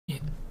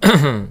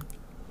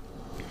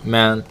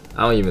Man,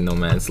 I don't even know,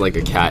 man. It's like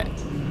a cat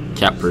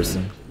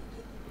person.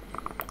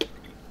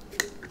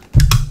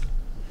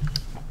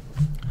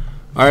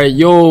 Alright,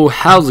 yo,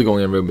 how's it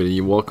going,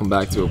 everybody? Welcome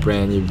back to a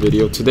brand new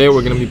video. Today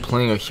we're gonna be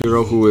playing a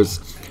hero who is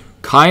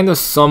kinda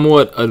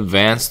somewhat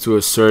advanced to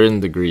a certain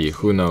degree.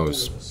 Who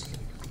knows?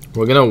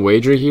 We're gonna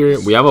wager here.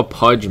 We have a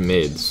Pudge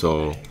mid,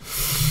 so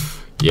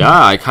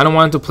yeah, I kinda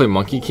wanted to play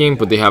Monkey King,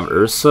 but they have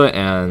Ursa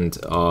and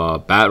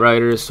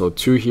Batrider, so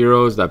two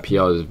heroes that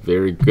PL is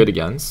very good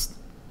against.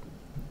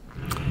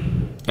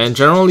 And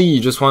generally, you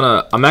just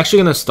wanna. I'm actually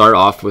gonna start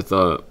off with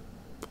a.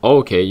 Oh,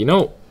 okay, you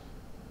know,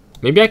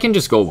 maybe I can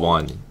just go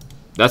one.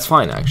 That's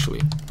fine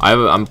actually.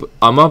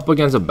 I'm up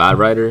against a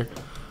Batrider,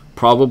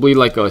 probably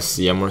like a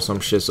CM or some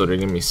shit, so they're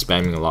gonna be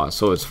spamming a lot,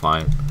 so it's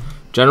fine.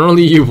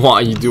 Generally, you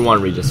do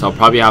want regen, so I'll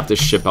probably have to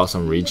ship out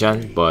some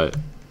regen, but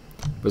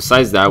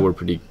besides that, we're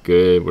pretty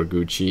good. We're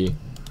Gucci.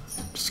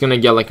 Just gonna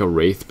get like a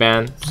Wraith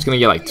band. Just gonna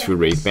get like 2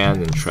 Wraith bands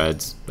and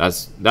treads.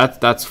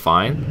 That's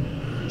fine.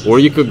 Or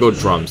you could go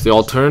drums. The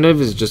alternative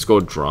is just go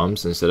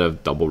drums instead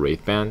of double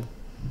Wraith band.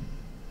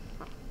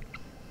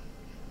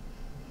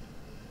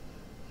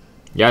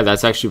 Yeah,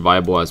 that's actually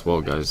viable as well,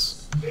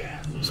 guys.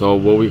 So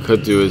what we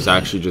could do is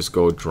actually just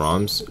go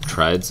drums,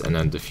 treads, and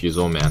then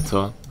diffusal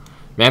Manta.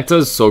 Manta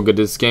is so good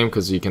this game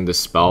because you can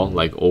dispel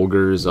like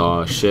ogres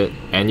shit,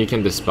 and you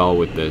can dispel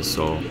with this,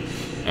 so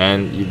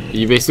and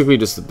you basically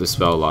just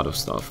dispel a lot of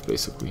stuff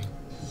basically.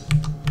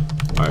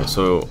 Alright,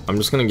 so I'm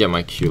just gonna get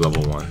my Q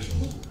level 1.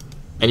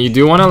 And you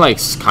do wanna like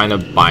kind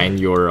of bind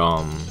your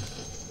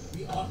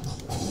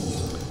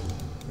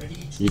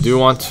you do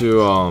want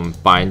to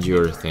bind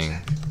your thing,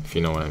 if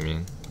you know what I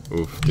mean.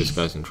 Oof, this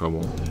guy's in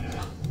trouble.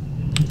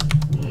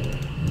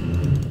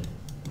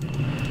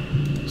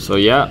 So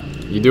yeah,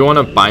 you do want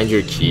to bind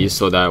your keys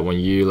so that when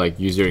you like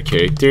use your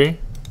character,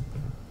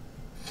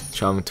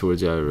 challenge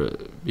towards the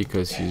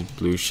because he's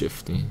blue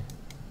shifting.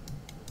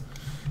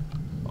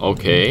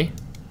 Okay,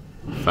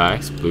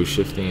 facts. Blue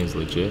shifting is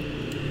legit.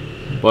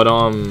 But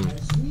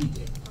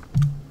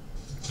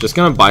just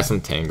gonna buy some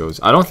tangos.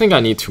 I don't think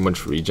I need too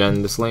much regen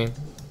in this lane.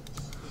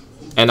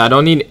 And I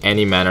don't need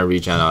any mana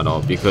regen at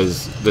all,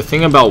 because the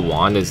thing about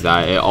Wand is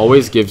that it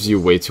always gives you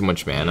way too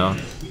much mana.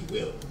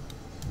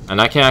 And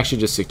I can actually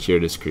just secure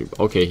this creep.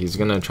 Okay, he's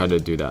gonna try to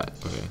do that.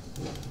 Okay,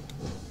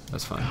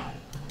 that's fine.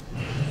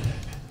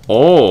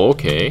 Oh,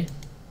 okay.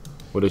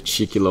 What a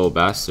cheeky little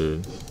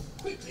bastard.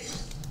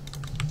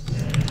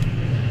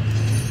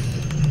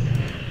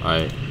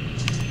 Alright.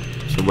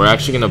 So we're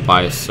actually gonna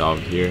buy a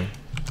salve here.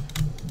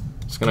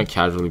 It's gonna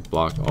casually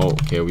block. Oh,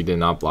 okay, we did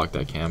not block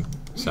that camp.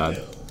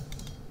 Sad.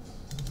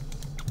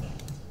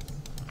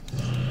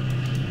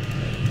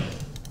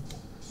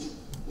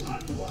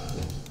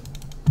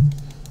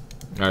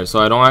 Alright, so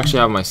I don't actually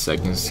have my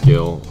second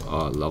skill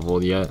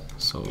leveled yet,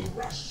 so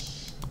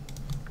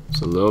it's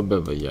a little bit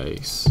of a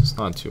yikes. It's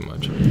not too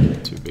much,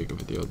 too big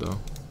of a deal though.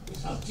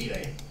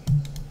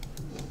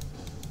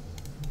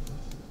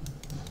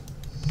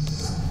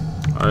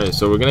 Alright,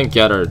 so we're gonna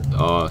get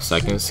our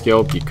second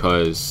skill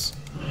because,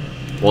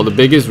 well, the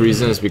biggest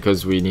reason is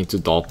because we need to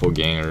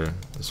doppelganger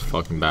this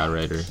fucking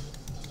Batrider.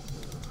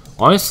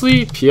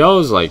 Honestly, PL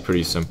is like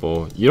pretty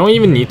simple. You don't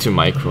even need to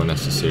micro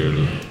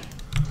necessarily.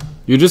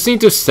 You just need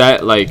to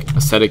set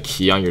a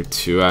key on your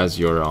 2 as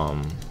your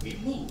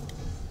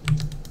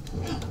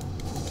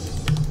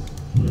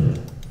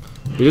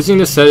you just need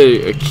to set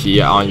a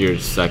key on your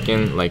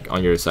second, like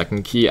on your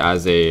second key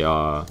as a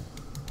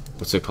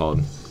what's it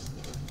called?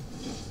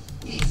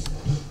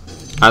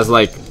 As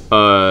like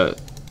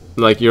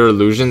your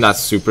illusion that's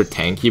super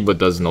tanky but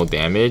does no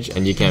damage,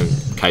 and you can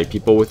kite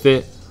people with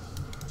it.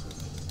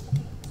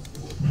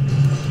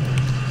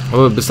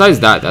 Well, besides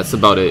that, that's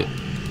about it.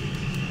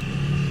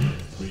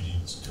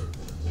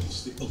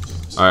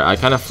 Alright, I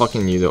kind of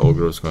fucking knew the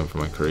ogre was going for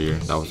my courier.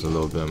 That was a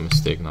little bit of a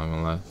mistake, not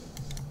gonna lie.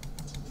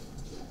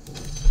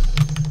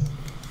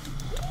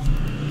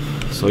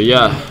 So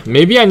yeah,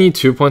 maybe I need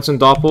 2 points in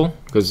doppel,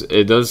 because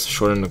it does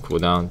shorten the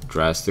cooldown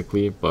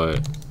drastically,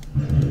 but...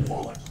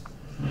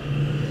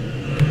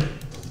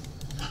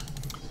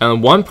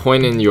 And 1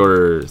 point in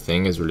your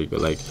thing is really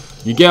good. Like,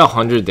 you get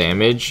 100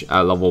 damage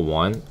at level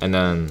 1, and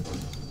then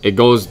it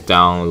goes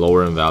down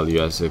lower in value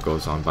as it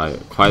goes on by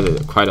quite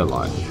a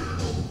lot.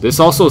 This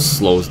also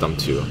slows them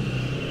too.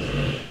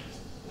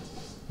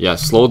 Yeah,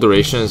 slow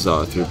duration is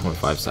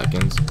 3.5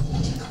 seconds.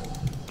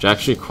 Which is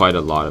actually quite a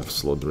lot of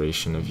slow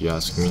duration if you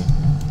ask me.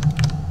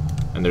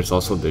 And there's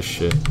also this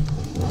shit.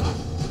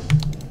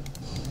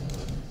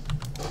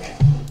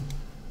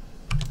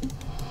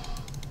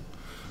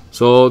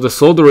 So the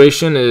slow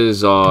duration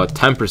is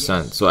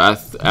 10%. So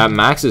at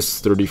max is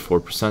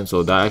 34%.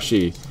 So that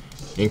actually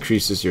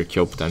increases your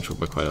kill potential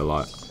by quite a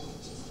lot.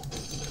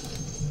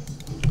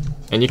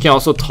 And you can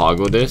also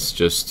toggle this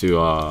just to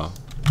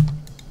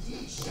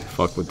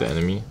fuck with the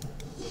enemy.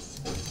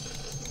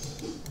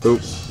 Boop.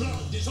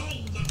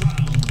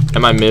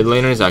 And my mid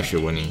laner is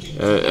actually winning.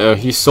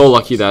 He's so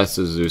lucky that it's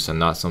a Zeus and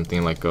not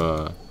something like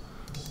a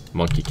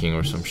Monkey King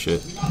or some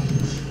shit.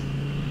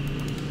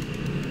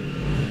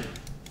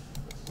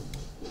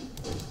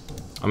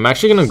 I'm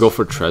actually gonna go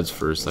for treads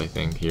first, I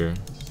think, here.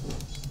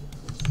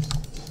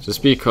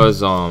 Just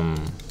because,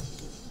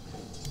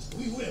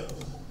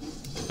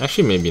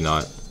 actually, maybe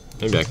not.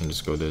 Maybe I can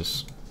just go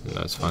this.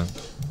 That's fine.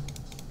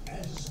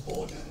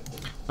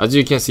 As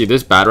you can see,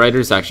 this Batrider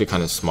is actually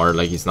kind of smart.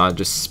 Like, he's not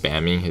just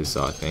spamming his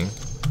thing.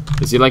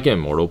 Is he like an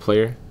immortal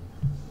player?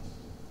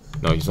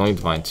 No, he's only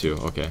Divine 2.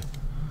 Okay.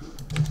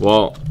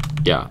 Well,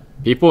 yeah.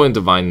 People in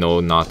Divine know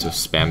not to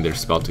spam their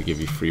spell to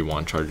give you free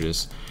wand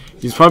charges.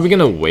 He's probably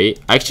gonna wait.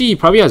 Actually, he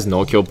probably has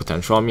no kill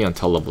potential on me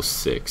until level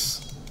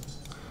 6.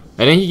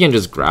 And then he can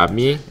just grab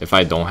me if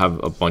I don't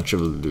have a bunch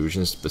of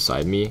illusions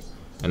beside me.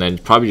 And then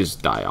probably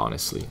just die,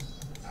 honestly.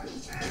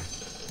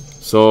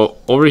 So,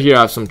 over here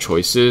I have some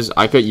choices.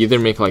 I could either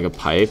make like a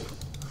pipe,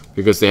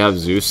 because they have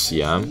Zeus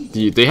CM.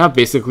 They have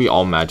basically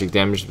all magic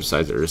damage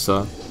besides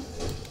Ursa.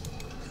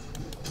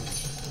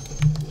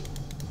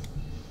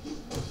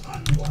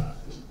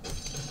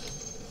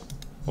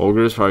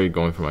 Ogre is probably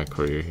going for my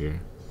courier here.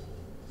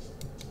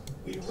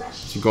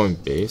 Is he going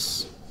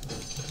base?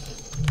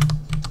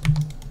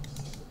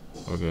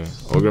 Okay,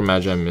 Ogre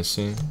Magi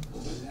missing.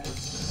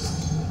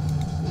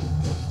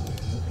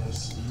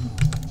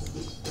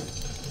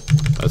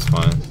 That's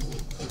fine.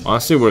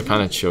 Honestly, we're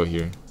kind of chill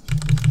here.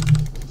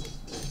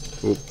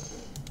 Oop.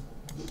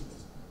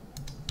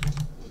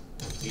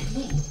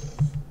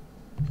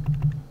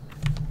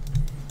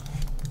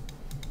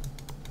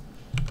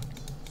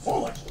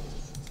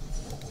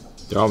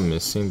 They're all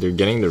missing. They're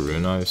getting the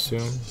rune, I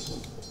assume.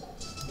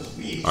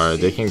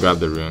 Alright, they can grab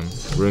the rune.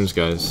 Runes,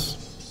 guys.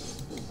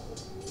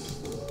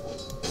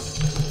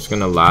 Just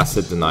gonna last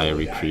it, deny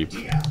every creep.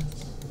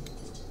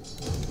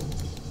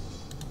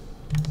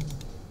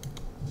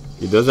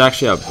 He does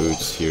actually have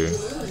boots here.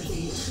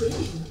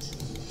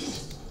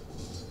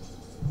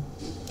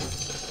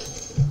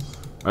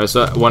 Alright,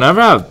 so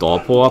whenever I have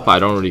Doppel up, I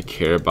don't really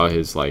care about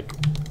his like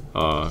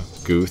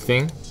goo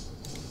thing.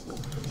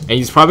 And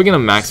he's probably gonna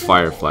max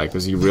Firefly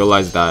because he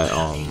realized that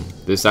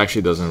this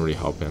actually doesn't really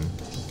help him.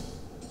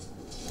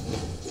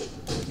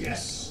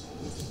 Yes.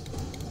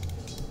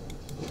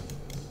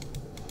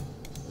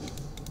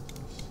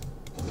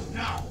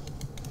 Now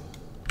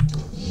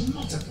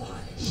multiply.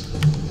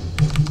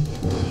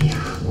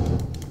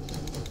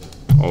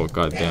 Oh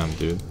goddamn,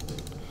 dude.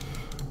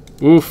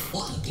 Oof.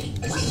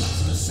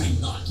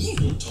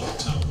 Your top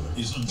tower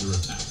is under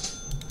attack.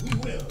 We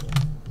will.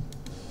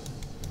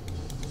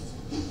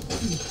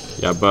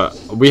 Yeah, but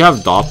we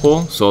have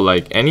Doppel, so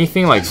like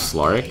anything like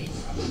Slark,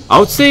 I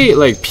would say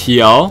like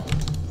PL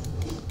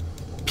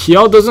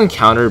doesn't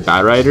counter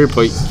Batrider,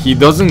 but he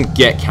doesn't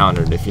get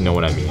countered, if you know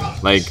what I mean.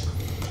 Like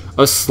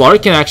a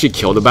Slark can actually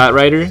kill the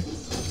Batrider.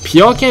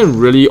 PL can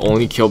really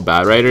only kill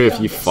Batrider if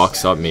he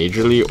fucks up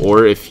majorly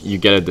or if you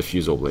get a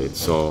Diffusal Blade.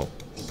 So,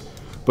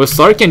 but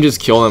Slark can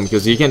just kill him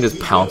because he can just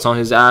pounce on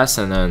his ass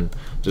and then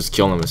just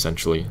kill him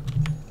essentially.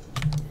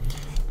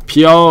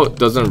 PL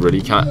doesn't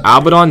really count.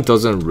 Abaddon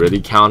doesn't really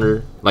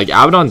counter. Like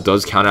Abaddon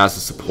does counter as a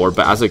support,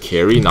 but as a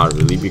carry, not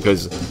really,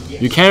 because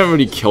you can't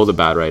really kill the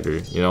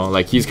Batrider. You know,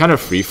 like he's kind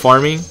of free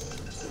farming,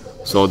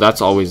 so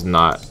that's always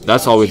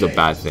a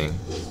bad thing.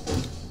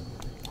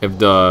 If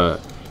the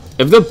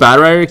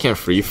Batrider can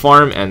free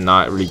farm and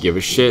not really give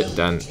a shit,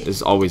 then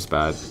it's always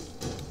bad.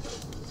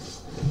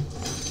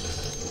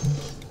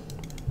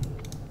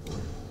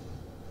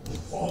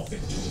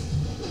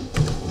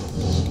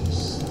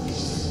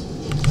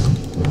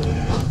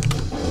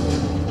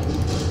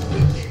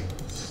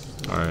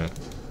 Alright.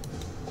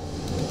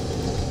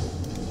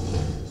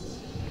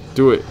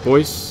 Do it,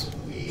 boys.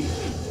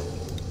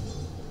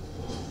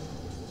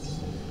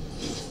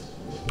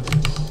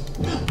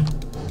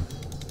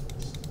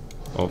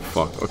 Oh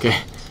fuck, okay.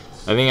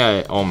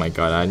 Oh my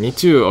god, I need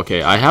to,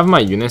 okay, I have my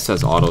units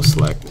as auto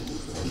select.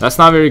 That's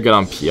not very good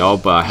on PL,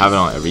 but I have it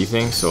on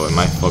everything, so it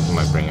might fuck with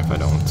my brain if I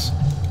don't.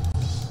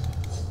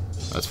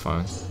 That's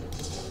fine.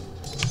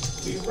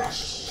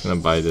 I'm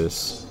gonna buy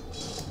this.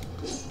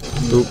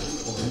 Oop.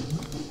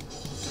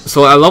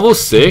 So at level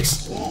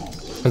 6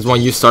 is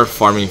when you start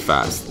farming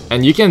fast.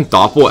 And you can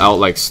doppel out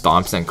like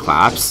stomps and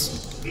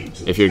claps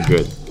if you're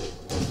good.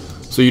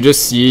 So you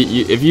just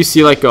see, if you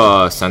see like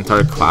a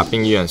centaur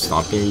clapping you and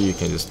stomping you, you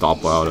can just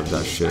doppel out of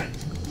that shit.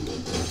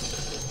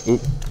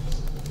 Oop.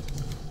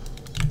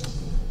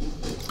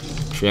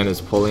 Trian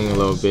is pulling a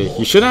little bit.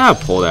 He shouldn't have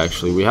pulled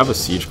actually. We have a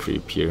siege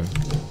creep here.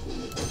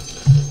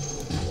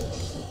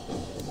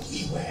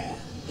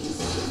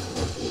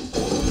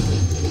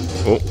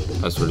 Oh,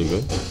 that's really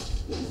good.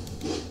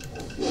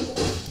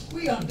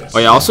 Oh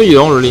yeah, also you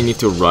don't really need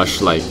to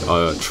rush like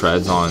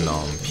treads on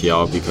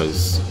PL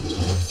because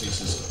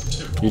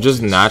you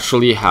just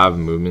naturally have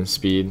movement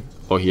speed.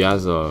 Oh, he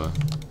has that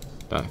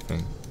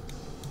thing.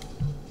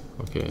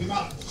 Okay,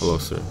 hello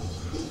sir.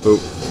 Boop,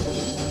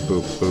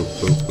 boop, boop,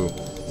 boop,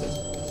 boop.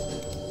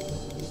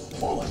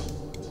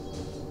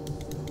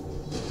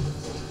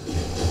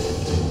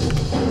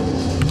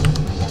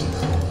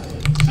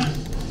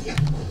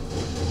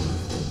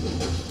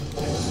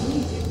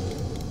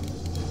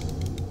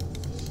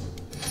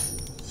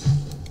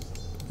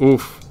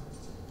 Oof.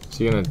 Is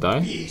he gonna die?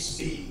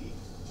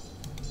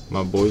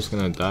 My boy's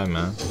gonna die,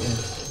 man.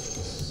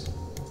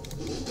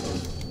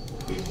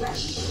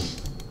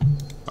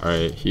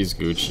 Alright, he's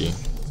Gucci.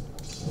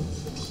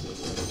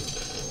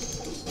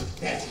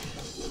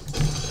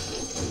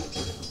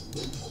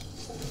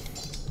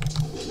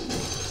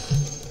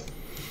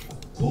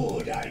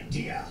 Good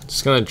idea.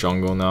 Just gonna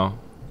jungle now.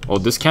 Oh,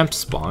 this can't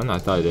spawn? I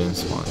thought it didn't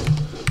spawn.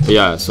 But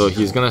yeah, so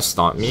he's gonna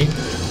stomp me.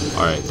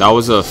 Alright, that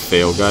was a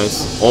fail,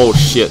 guys. Oh,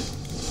 shit.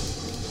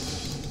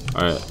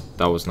 Alright,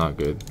 that was not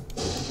good.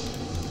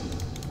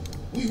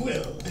 We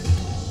will.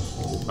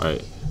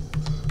 Alright.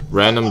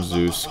 Random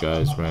Zeus,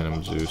 guys.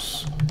 Random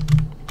Zeus.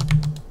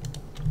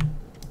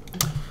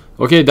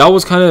 Okay, that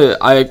was kind of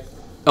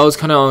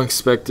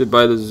unexpected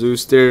by the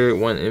Zeus there.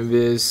 Went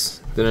invis.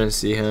 Didn't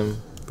see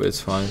him, but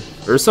it's fine.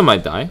 Ursa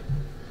might die.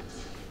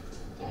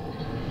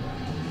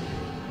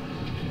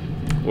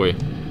 Wait.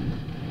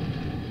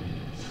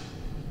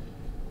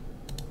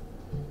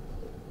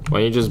 Why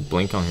don't you just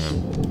blink on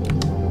him?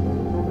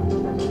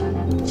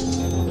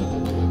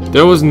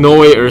 There was no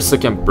way Ursa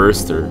can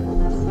burst her.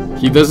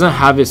 He doesn't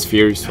have his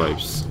Fury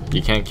Swipes. He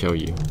can't kill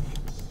you.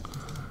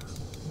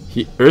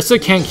 Ursa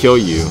can't kill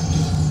you.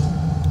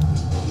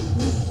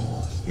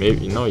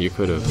 Maybe, no, you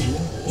could have.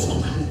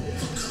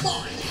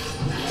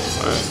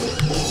 Alright.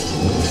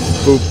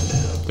 Boop.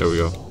 There we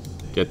go.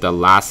 Get that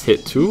last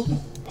hit too.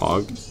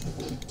 Pog.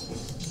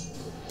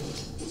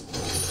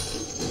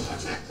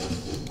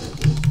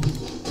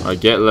 I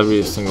get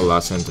every single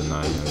last hit and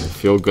deny and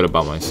feel good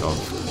about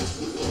myself.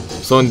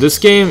 So in this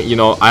game, you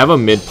know, I have a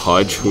mid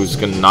Pudge who's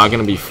not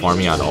gonna be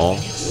farming at all.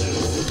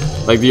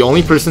 Like the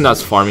only person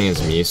that's farming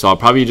is me, so I'll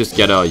probably just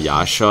get a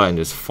Yasha and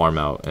just farm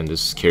out and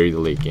just carry the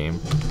late game.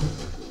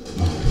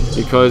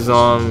 Because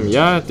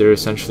yeah, they're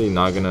essentially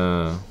not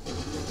gonna.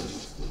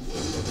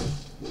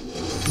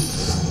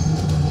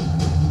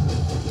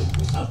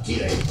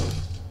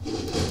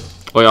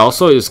 Oh yeah,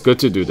 also it's good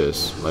to do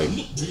this, like.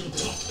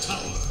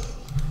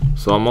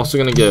 So I'm also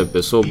gonna get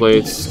Abyssal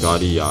Blades,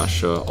 Scotty,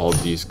 Yasha, all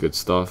these good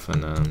stuff,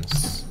 and then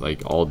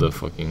like all the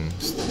fucking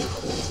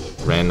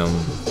random.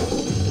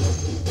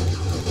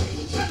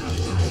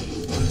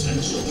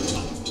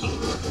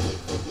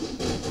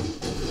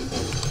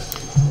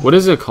 What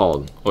is it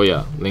called? Oh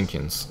yeah,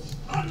 Lincoln's.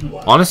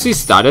 Honestly,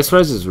 status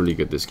res is really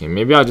good this game.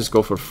 Maybe I'll just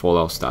go for full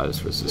out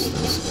status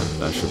resistance,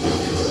 and that should be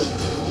okay.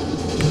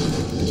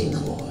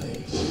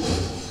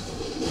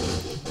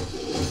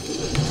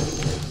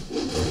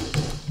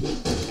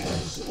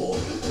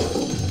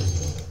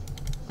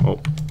 Oh,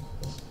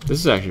 this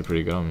is actually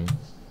pretty good on me.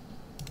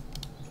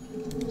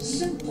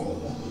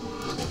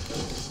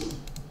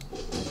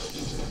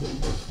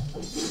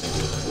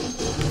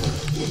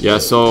 Yeah,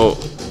 so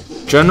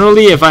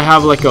generally if I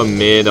have like a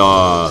mid,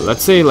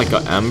 let's say like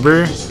a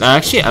Ember.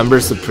 Actually, Ember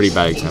is a pretty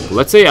bad example.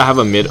 Let's say I have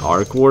a mid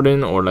Arc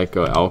Warden or like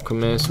a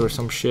Alchemist or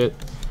some shit.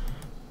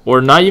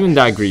 Or not even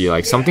that greedy,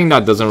 like something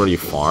that doesn't really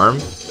farm.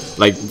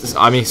 Like,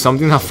 I mean,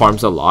 something that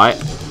farms a lot.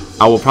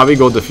 I will probably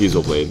go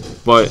Diffusal Blade.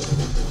 But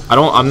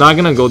I'm not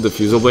gonna go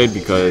Diffusal Blade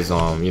because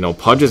you know,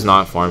 Pudge is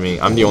not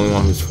farming. I'm the only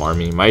one who's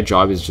farming. My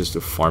job is just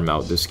to farm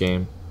out this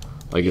game.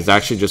 Like, it's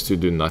actually just to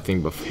do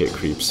nothing but hit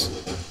creeps.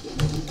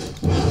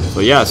 So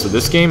yeah, so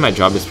this game my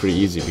job is pretty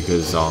easy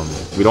because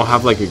we don't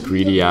have like a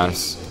greedy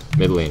ass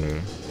mid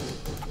laner.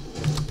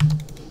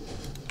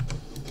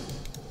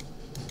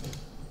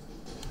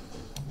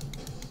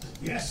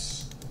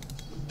 Yes.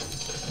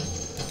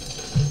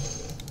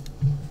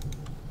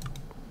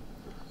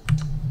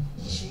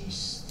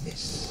 Chase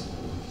this.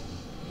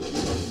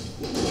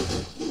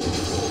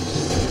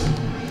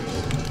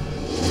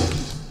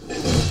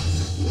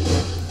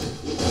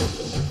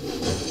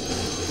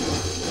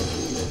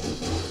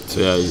 So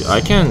yeah,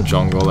 I can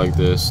jungle like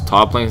this.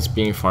 Top lane's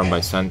being farmed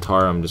by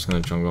Centaur. I'm just gonna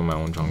jungle my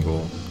own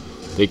jungle.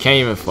 They can't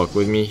even fuck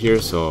with me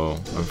here, so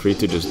I'm free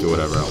to just do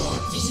whatever I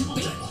want.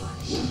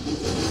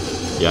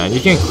 Yeah, and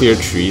you can clear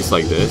trees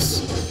like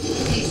this.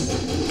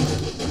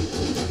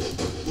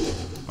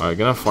 Alright,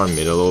 gonna farm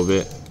mid a little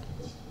bit.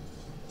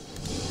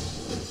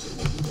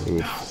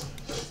 Oof.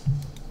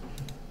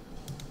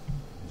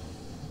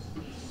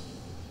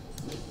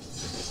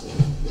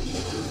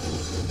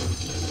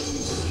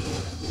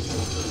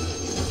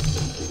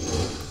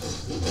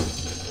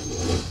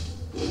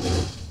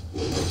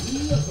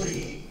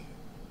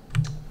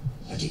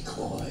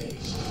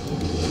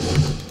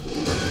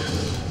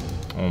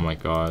 Oh my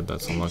god,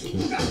 that's unlucky.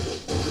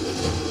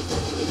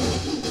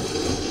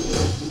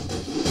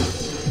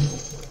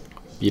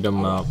 Beat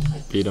him up,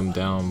 beat him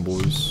down,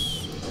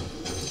 boys.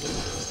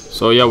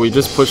 So yeah, we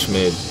just pushed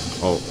mid.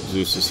 Oh,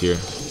 Zeus is here.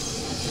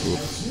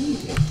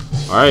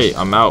 Alright,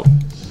 I'm out.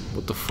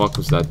 What the fuck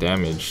was that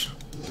damage?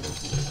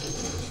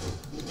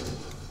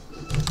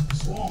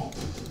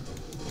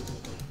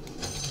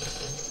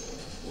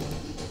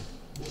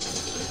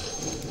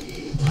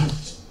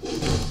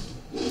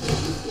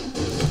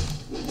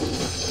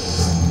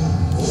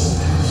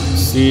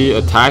 See,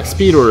 attack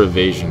speed or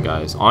evasion,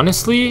 guys?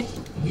 Honestly,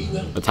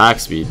 attack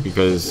speed,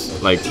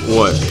 because like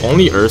what?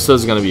 Only Ursa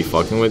is gonna be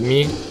fucking with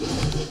me,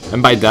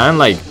 and by then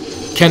like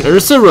can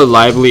Ursa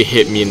reliably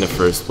hit me in the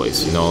first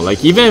place, you know?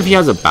 Like, even if he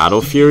has a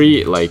Battle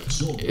Fury, like,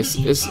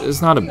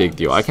 it's not a big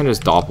deal. I can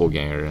just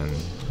doppelganger and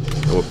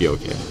it will be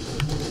okay.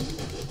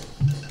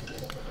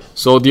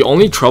 So the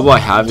only trouble I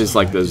have is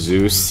like the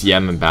Zeus,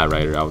 CM, and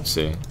Batrider, I would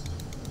say.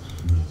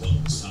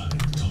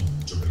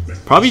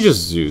 Probably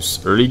just Zeus.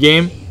 Early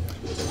game,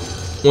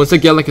 once I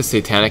get like a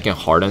Satanic and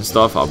Heart and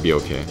stuff, I'll be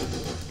okay.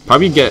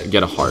 Probably get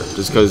a Heart,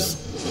 just because.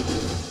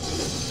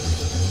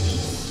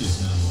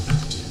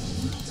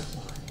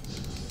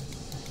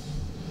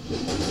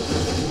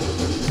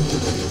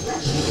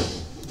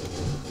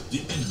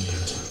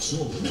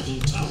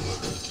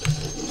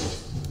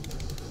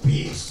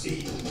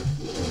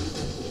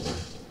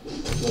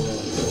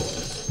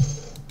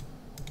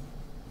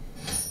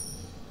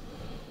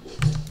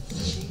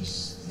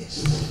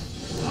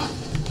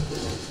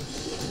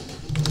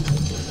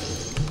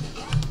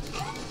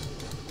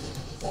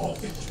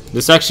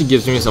 This actually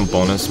gives me some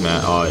bonus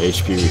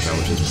HP regen,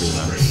 which is pretty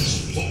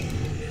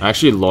nice. I'm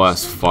actually low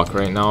as fuck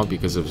right now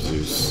because of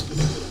Zeus.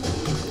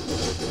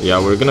 Yeah,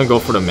 we're gonna go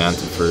for the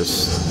Manta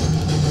first.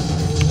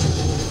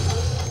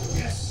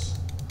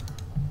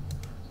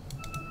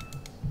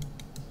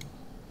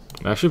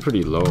 I'm actually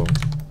pretty low.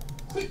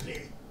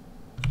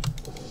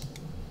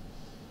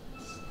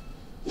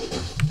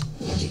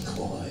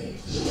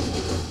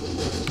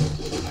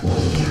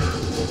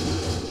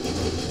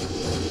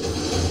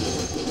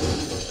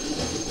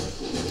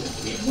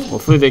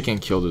 Hopefully they can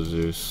kill the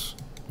Zeus.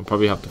 We'll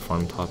probably have to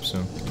farm top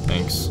soon.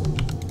 Thanks.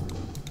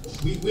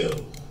 We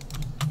will.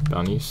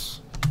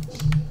 Bounties.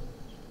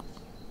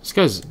 This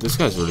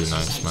guy's really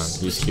nice, man.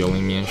 He's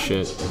healing me and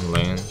shit and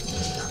laying.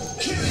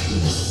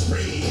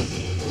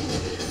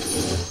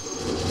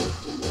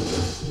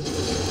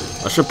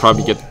 I should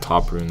probably get the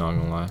top rune, not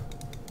gonna lie.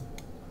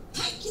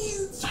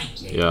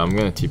 Yeah, I'm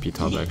gonna TP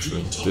top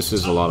actually. This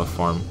is a lot of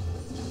farm.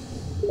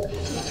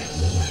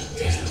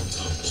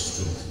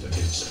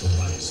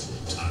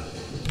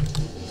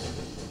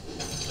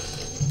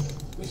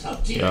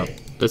 Yeah,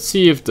 let's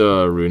see if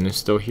the rune is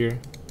still here.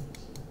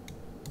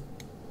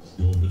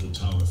 Your middle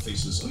tower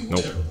faces a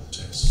Nope. terrible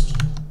test.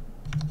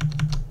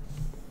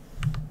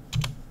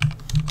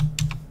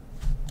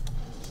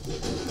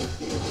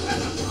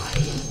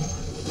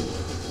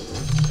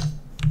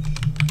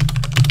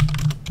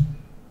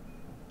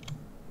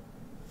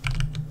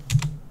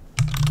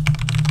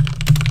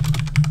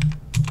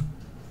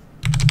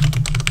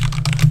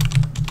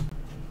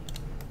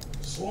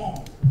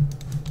 Swarm.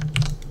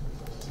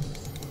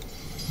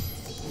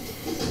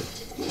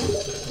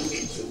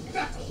 Into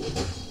battle.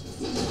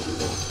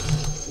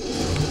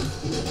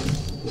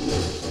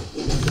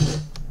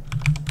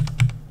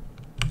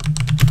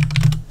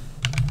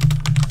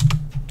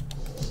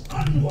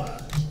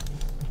 Onward.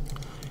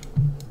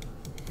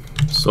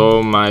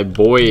 So my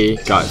boy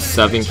got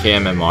 7k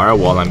MMR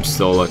while I'm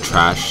still a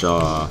trash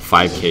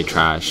 5k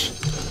trash.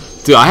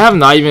 Dude, I have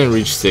not even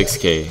reached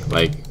 6k.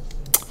 Like,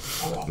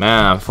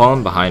 man, I'm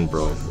falling behind,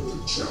 bro.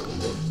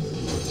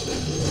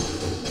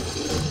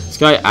 This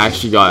guy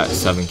actually got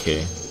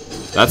 7k.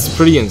 That's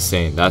pretty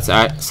insane. That's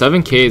at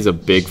 7k is a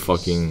big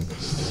fucking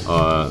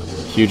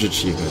huge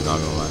achievement, not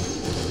gonna lie.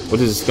 What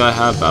does this guy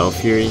have? Battle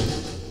Fury?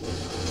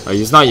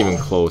 He's not even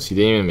close. He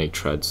didn't even make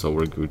tread, so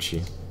we're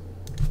Gucci.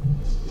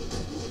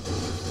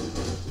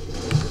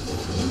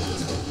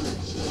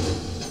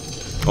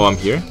 Oh, I'm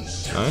here?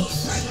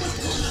 Nice.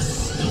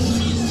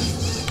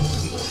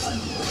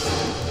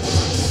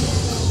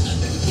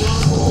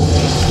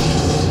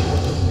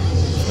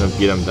 I'm gonna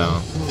beat him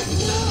down.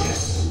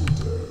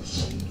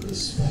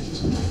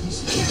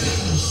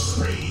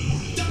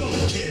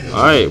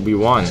 Alright, we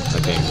won, I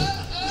think.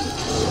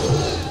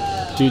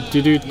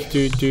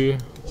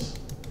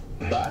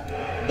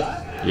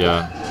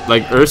 Yeah.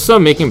 Like, Ursa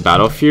making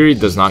Battle Fury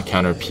does not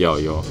counter PL,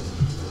 yo.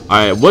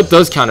 Alright, what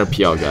does counter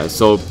PL, guys?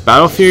 So,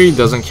 Battle Fury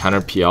doesn't counter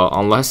PL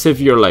unless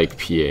if you're like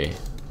PA.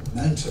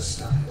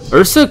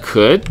 Ursa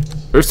could.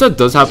 Ursa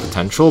does have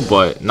potential,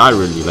 but not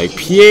really. Like,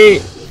 PA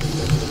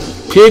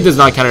does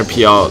not counter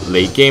PL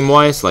late game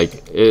wise.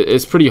 Like,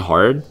 it's pretty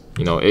hard.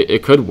 You know,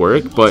 it could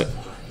work, but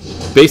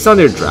based on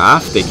their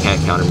draft, they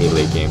can't counter me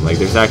late game. Like,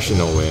 there's actually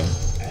no way.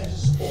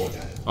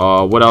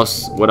 What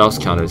else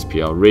counters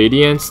PL?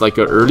 Radiance, like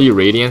a early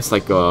Radiance,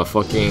 like a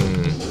fucking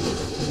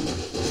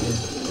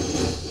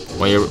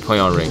when you're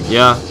playing on ring.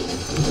 Yeah.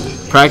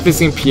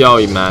 Practicing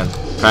PL, man.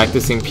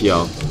 Practicing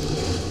PL.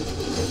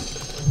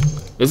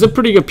 It's a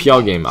pretty good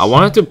PL game. I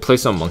wanted to play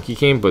some monkey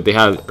game, but they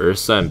had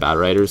Ursa and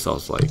Batrider, so I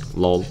was like,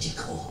 lol.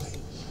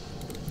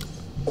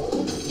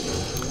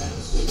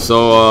 So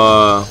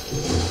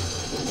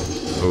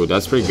oh,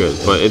 that's pretty good.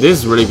 But it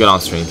is really good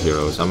on strength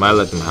heroes. I might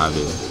let them have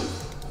it.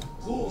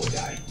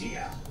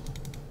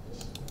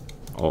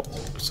 Oh,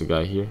 there's a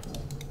guy here.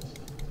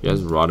 He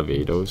has Rod of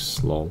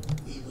Eidos. Lol.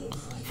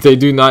 They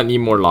do not need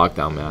more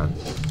lockdown, man.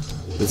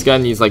 This guy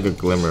needs like a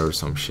glimmer or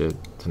some shit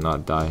to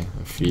not die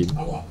and feed.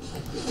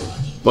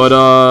 But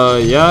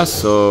yeah,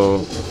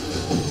 so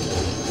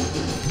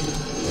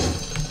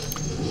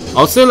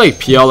I'll say like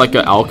PL, like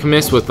an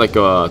alchemist with like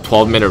a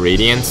 12-minute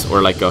radiance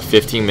or like a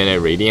 15-minute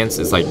radiance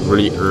is like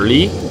really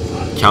early.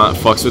 Count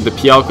fucks with the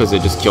PL because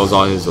it just kills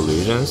all his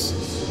illusions.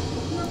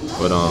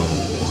 But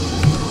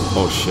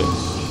oh shit.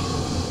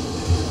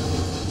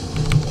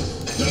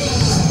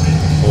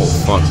 Oh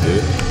fuck,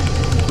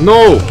 dude.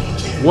 No!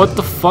 What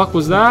the fuck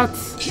was that?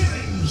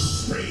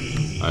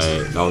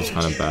 Alright, that was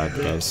kind of bad,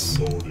 guys.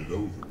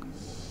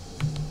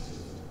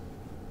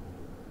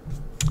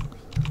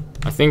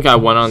 I think I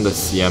went on the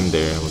CM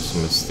there. It was a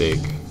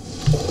mistake.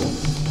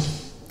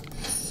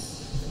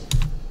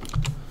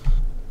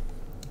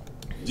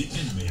 The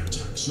enemy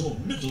attacks your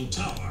middle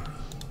tower.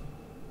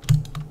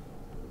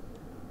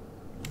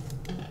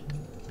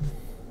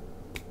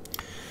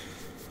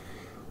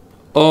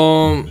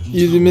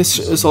 You miss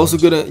is also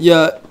good at,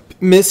 yeah,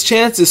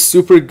 mischance is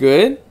super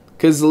good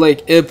because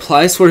like it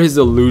applies for his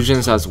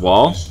illusions as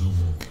well,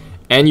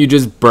 and you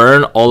just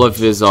burn all of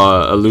his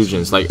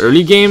illusions. Like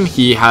early game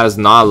he has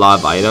not a lot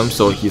of items,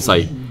 so he's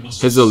like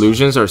his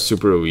illusions are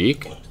super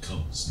weak.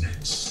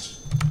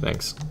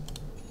 Thanks.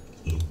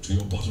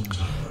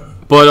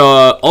 But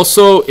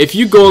also if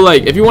you go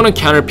like, if you want to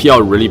counter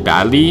PL really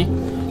badly,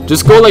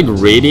 just go like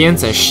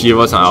Radiance and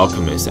Shiva's on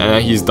Alchemist and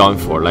then he's done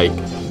for. Like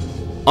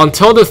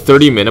until the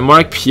 30-minute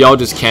mark, PL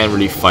just can't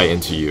really fight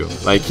into you.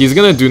 Like he's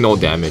gonna do no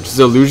damage. His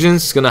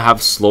illusion's gonna have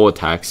slow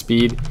attack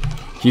speed.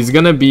 He's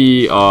gonna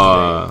be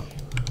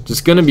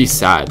just gonna be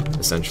sad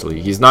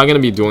essentially. He's not gonna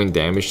be doing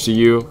damage to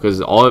you because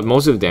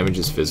most of the damage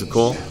is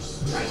physical,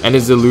 and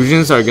his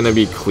illusions are gonna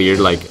be cleared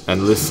like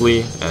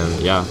endlessly,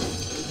 and yeah.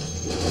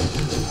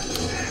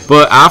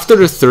 But after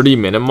the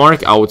 30-minute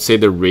mark, I would say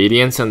the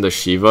Radiance and the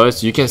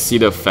Shivas, you can see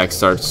the effect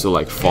starts to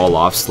like fall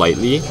off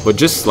slightly, but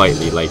just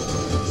slightly. Like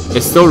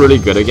it's still really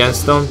good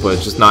against them, but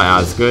it's just not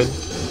as good.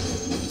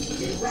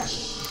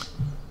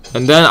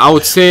 And then I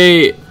would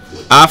say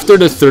after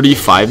the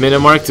 35-minute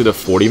mark to the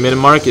 40-minute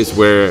mark is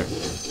where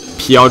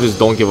PL just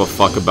don't give a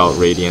fuck about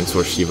Radiance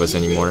or Shivas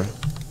anymore.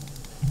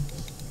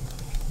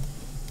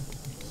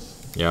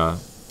 Yeah.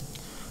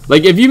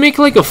 Like if you make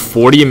like a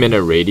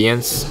 40-minute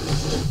Radiance,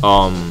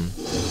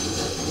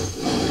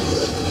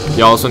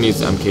 he also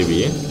needs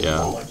MKB,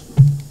 yeah.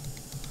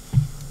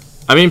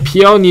 I mean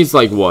PL needs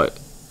like what?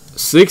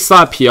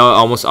 6-slot PL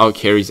almost out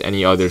carries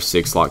any other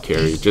 6-slot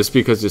carry just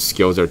because his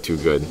skills are too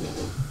good.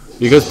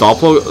 Because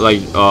Doppel, like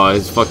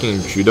his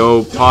fucking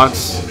judo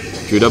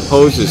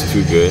pose is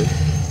too good.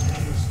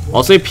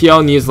 I'll say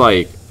PL needs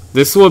like,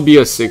 this would be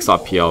a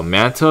 6-slot PL.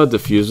 Manta,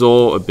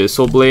 Diffusal,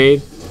 Abyssal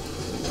Blade,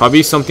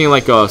 probably something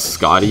like a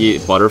Scotty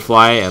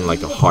Butterfly and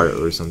like a Heart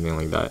or something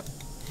like that.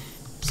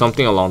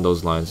 Something along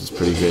those lines is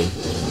pretty good.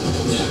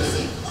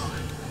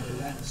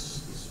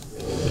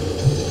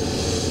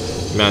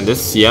 Man,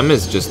 this CM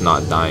is just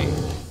not dying.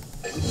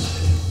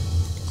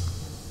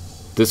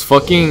 This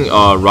fucking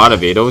Rod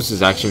of Eidos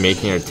is actually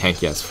making her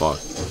tanky as fuck.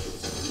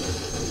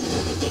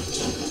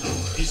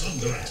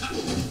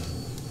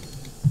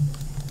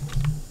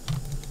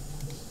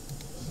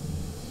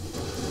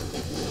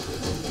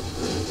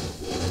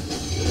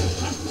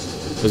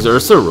 Is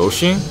Ursa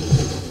Roshing?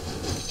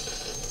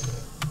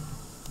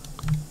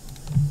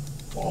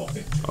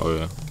 Oh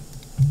yeah.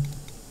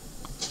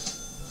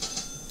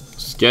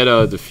 Let's get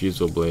a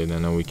Diffusal Blade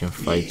and then we can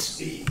fight.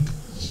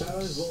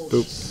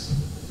 Boop.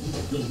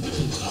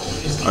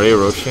 Are they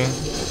Roshing?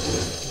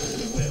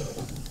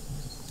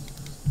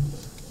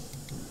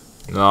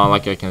 No,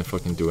 like I can't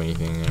fucking do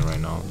anything right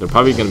now. They're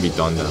probably gonna be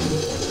done then.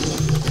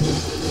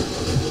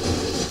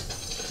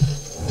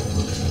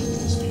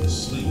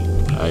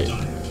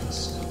 Alright.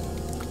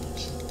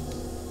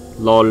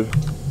 LOL.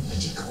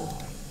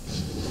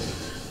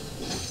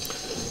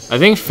 I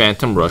think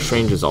Phantom Rush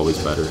Range is always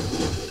better.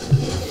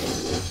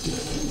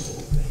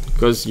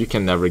 Because you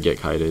can never get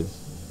kited.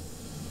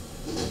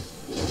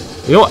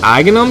 You know,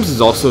 Aghanim's is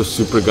also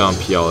super good on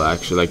PL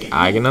actually. Like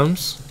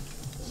Aghanim's,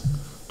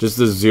 just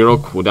the 0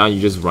 cooldown,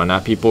 you just run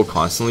at people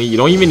constantly. You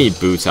don't even need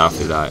boots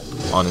after that,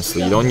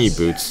 honestly. You don't need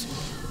boots.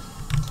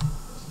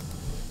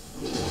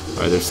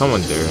 Alright, there's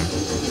someone there.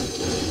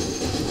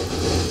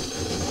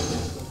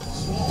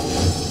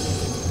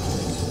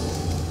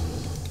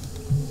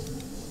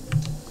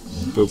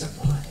 Boop.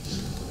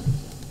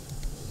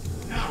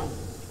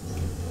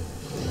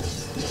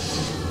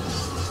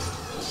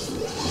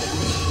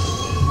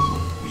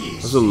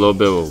 That's a little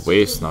bit of a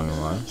waste, not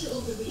gonna lie.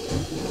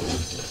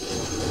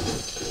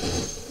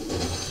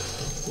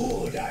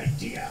 Good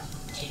idea.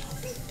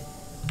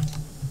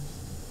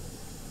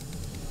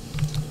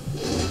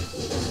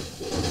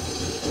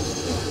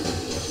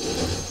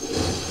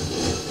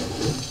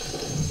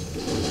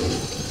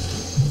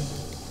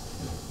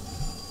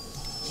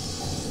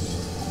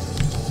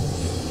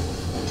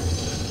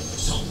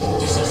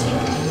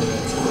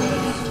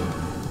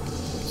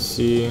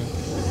 See,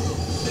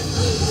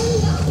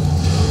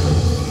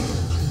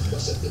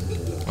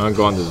 I'm gonna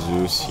go on the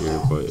Zeus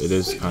here, but it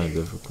is kind of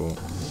difficult.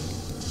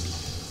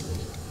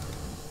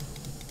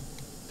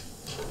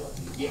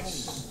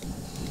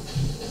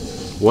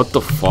 What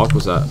the fuck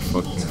was that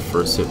fucking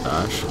first hit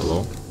Ash?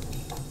 Hello?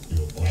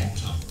 Your bottom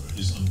tower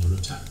is under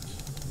attack.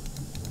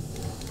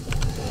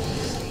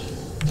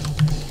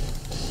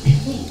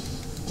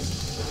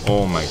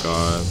 Oh my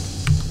god.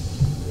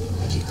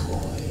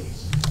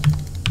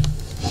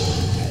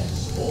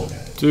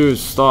 Dude,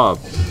 stop.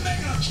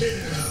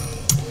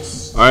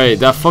 Alright,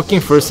 that fucking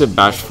first hit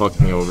bash fucked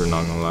me over,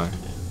 not gonna lie.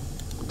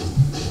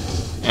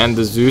 And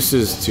the Zeus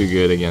is too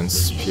good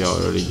against PL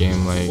early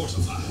game, like.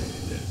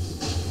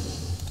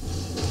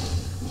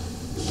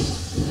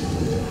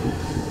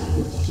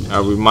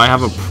 We might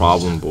have a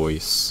problem,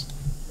 boys.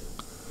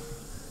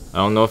 I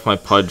don't know if my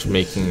Pudge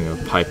making a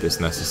pipe is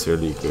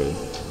necessarily good.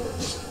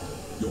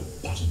 Your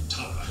bottom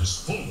tower has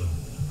fallen.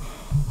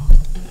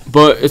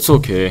 But it's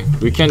okay.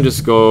 We can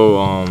just go,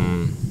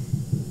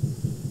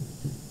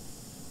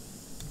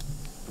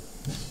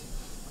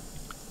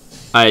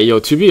 Alright, yo,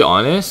 to be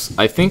honest,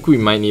 I think we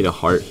might need a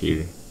heart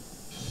here.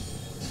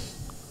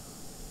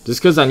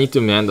 Just because I need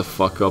to man the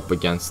fuck up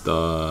against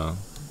all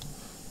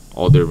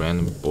their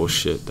random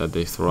bullshit that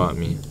they throw at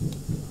me.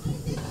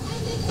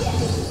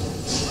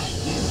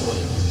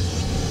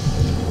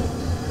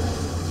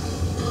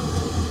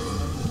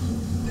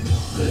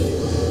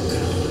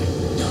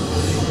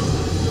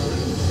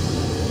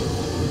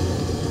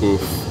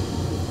 Oof.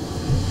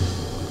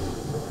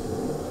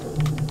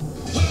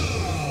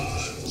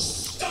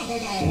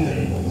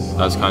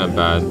 That's kind of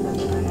bad.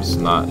 It's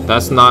not.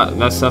 That's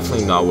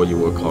definitely not what you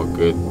would call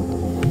good.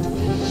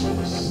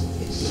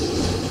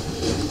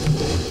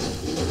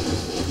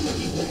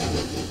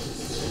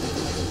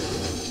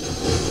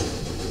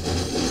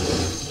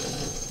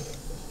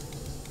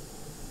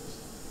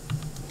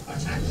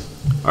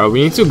 Alright,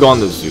 we need to go on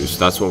the Zeus.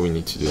 That's what we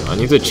need to do. I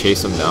need to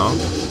chase him down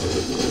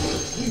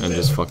and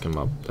just fuck him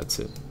up. That's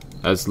it.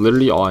 That's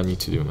literally all I need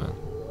to do, man.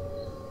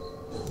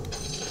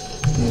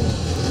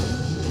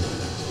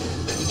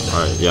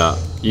 Alright, yeah.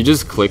 You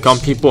just click on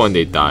people and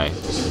they die.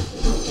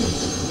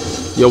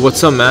 Yo,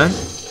 what's up, man?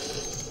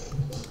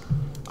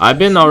 I've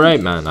been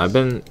alright, man.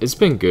 It's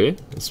been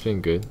good. It's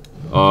been good.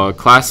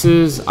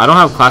 Classes, I don't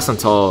have class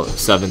until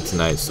 7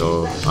 tonight,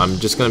 so I'm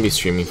just gonna be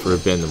streaming for a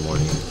bit in the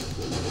morning.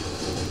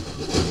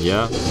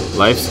 Yeah,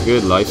 life's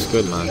good,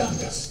 man.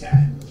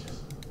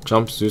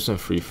 Jump, Zeus, and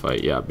free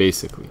fight. Yeah,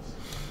 basically.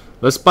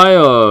 Let's buy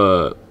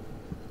a...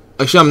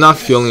 Actually, I'm not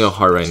feeling a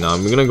heart right now.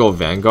 I'm gonna go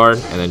Vanguard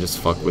and then just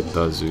fuck with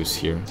the Zeus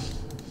here.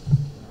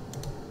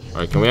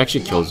 Alright, can we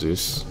actually kill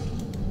Zeus?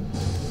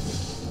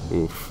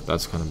 Oof,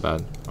 that's kind of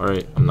bad.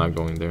 Alright, I'm not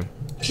going there.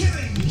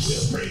 Killing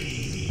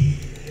spree.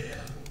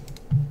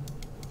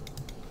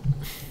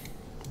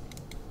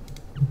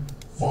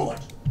 Forward.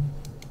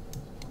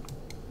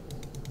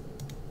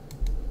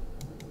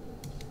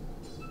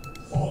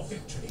 For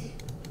victory.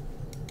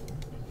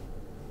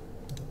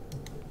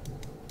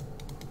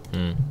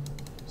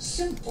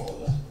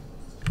 Simple.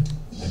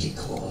 A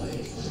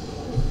decoy.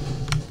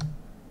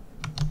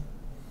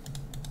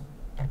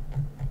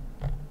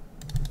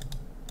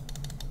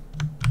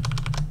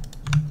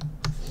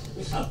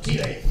 Without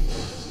delay.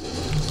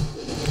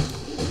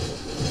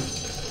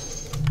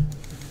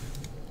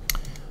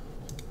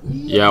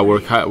 Yeah,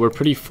 we're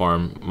pretty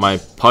farm. My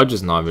Pudge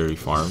is not very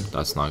farmed.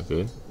 That's not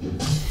good.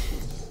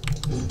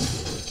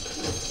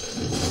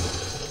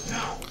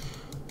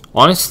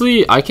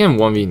 Honestly, I can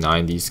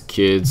 1v9 these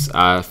kids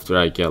after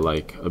I get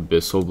like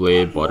Abyssal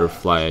Blade,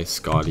 Butterfly,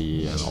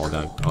 Scotty, and all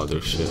that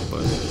other shit.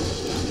 But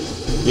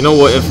you know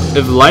what?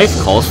 If life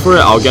calls for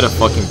it, I'll get a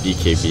fucking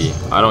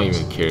BKB. I don't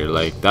even care.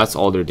 Like that's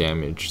all their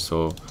damage.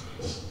 So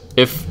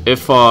if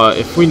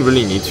we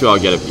really need to, I'll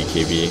get a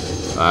BKB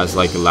as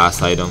like a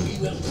last item.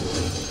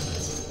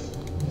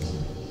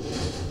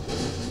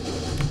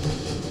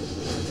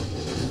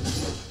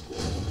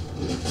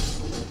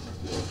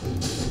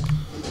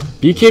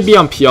 BKB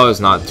on PL is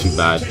not too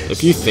bad.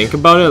 If you think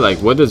about it, like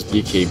what does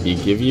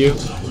BKB give you?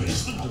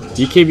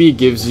 BKB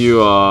gives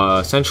you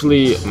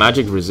essentially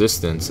magic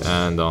resistance,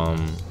 and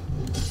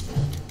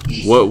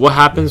what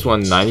happens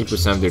when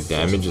 90% of their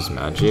damage is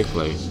magic?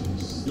 Like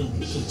it's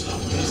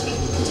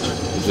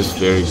just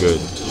very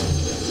good.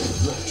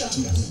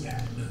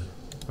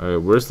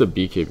 Alright, where's the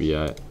BKB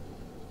at?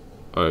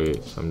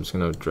 Alright, so I'm just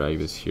gonna drag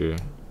this here.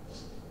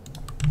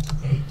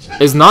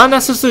 It's not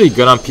necessarily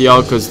good on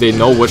PL because they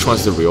know which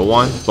one's the real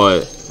one,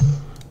 but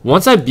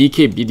once I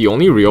BKB, the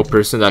only real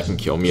person that can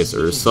kill me is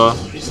Ursa,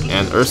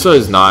 and Ursa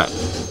is not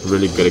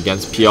really good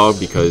against PL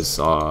because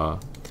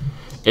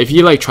if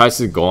he like tries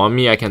to go on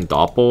me, I can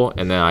doppel,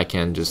 and then I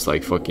can just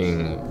like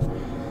fucking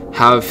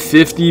have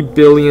 50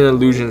 billion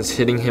illusions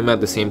hitting him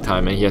at the same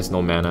time, and he has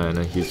no mana, and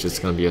then he's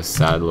just gonna be a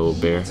sad little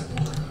bear.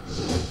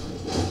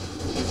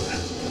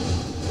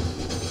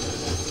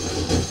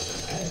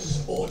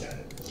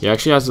 He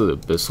actually has an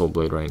Abyssal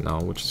Blade right now,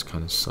 which is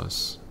kind of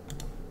sus.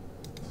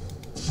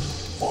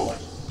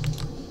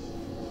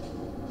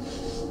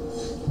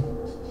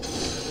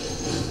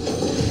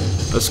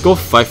 Let's go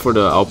fight for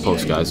the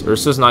outpost, guys.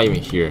 Ursa's not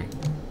even here.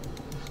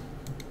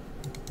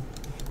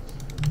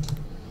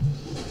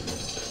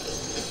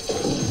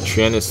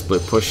 Trian is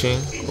split pushing.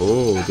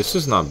 Oh, this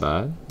is not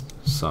bad.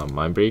 Some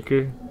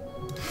Mindbreaker.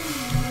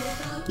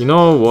 You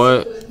know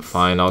what?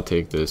 Fine, I'll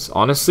take this.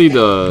 Honestly,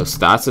 the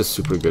stats is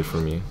super good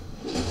for me.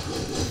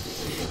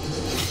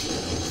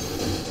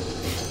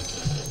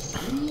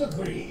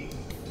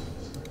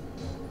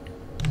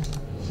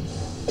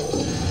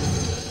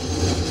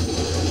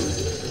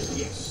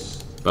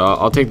 But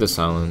I'll take the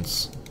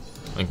silence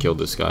and kill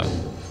this guy.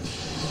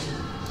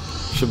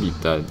 Should be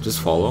dead. Just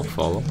follow.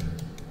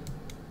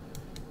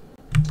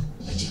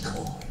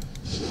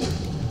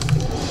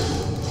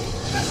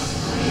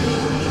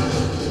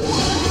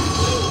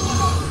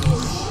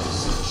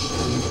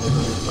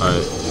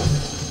 Alright.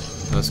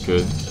 That's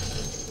good.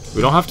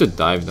 We don't have to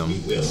dive them.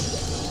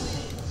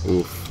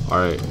 Oof.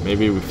 Alright,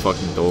 maybe we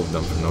fucking dove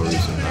them for no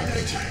reason.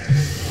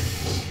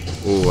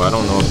 Ooh, I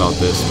don't know about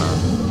this, man.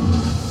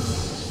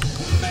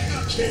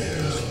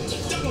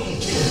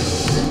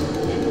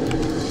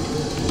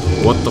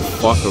 What the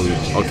fuck are we?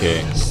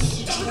 Okay.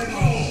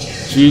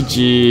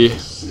 GG.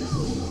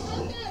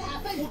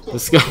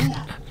 This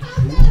guy.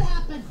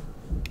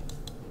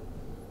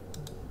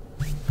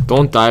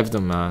 Don't dive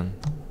them, man.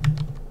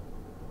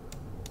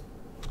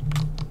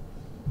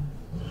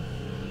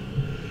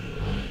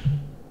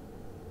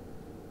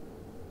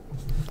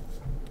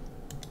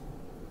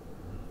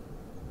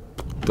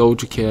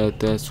 Doja Cat,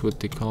 that's what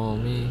they call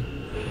me.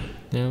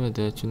 Never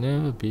that you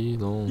never be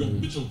lonely.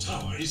 Your middle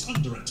tower is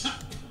under attack.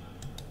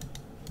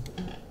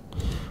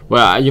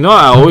 Well, you know,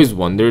 I always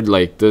wondered,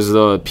 like, does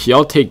the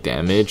PL take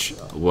damage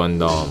when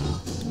they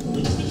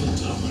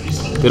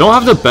don't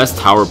have the best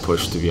tower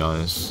push, to be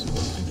honest.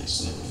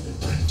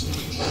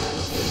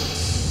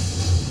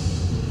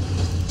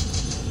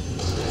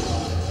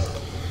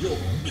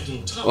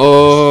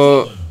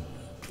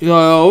 You know,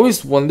 I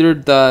always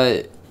wondered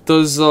that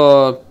does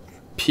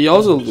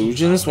PL's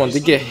illusions, when they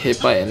get hit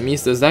by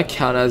enemies, does that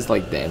count as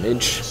like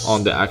damage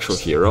on the actual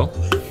hero?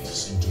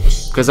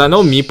 Because I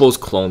know Meeple's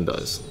clone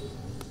does.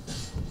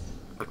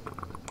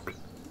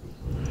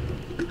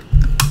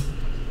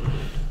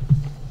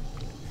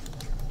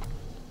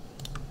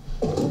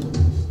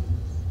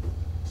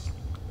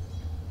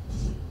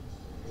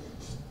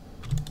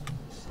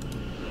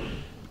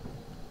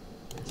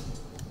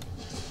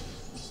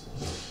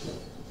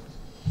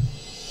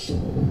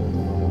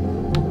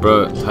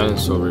 Bro,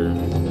 Titan's over here.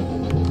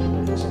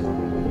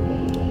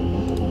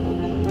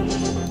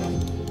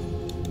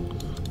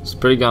 It's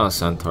pretty good on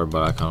Centaur,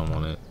 but I kinda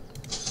want it.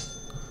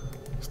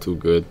 It's too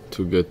good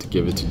to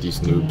give it to these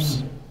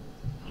noobs.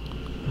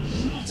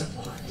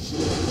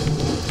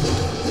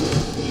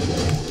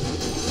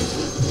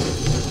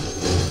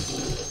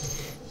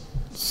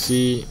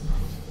 See.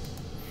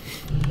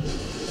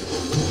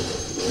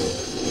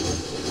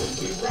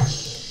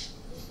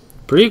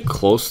 Pretty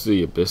close to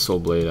the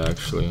Abyssal Blade,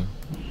 actually.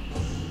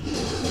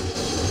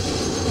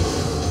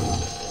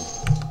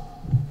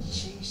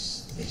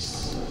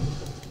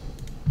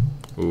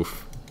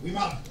 Oof.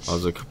 That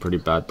was like a pretty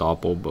bad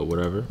doppel, but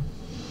whatever.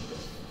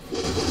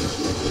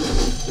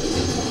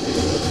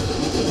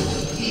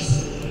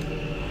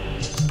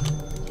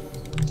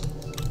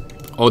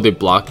 Oh, they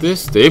blocked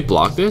this? Did they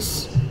block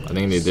this? I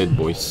think they did,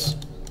 boys.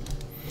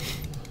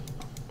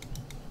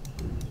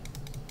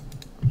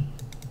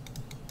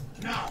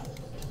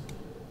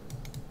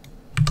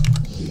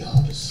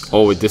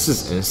 Oh, wait, this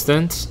is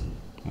instant?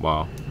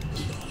 Wow.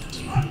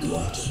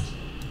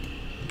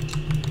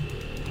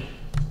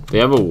 They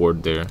have a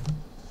ward there.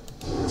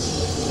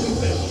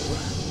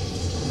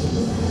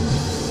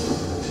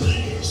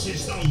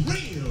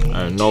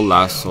 Alright, no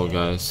lasso,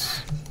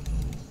 guys.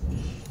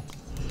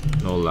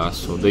 No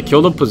lasso. They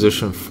killed a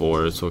position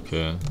 4, it's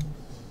okay.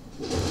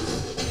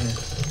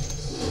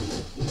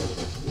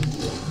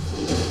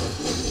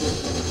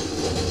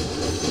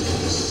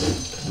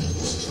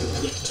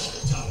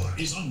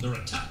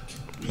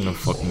 I'm gonna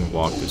fucking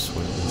walk this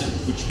way. That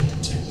which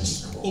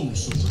protects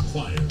also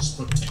requires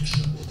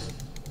protection.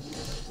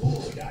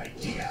 Good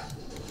idea.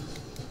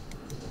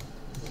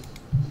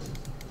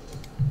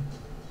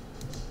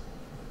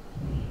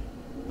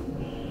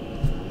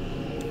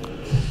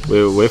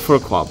 Wait for a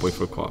quap, wait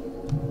for a quap.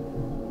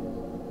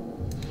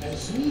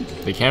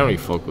 They can't really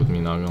fuck with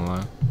me, not gonna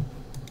lie.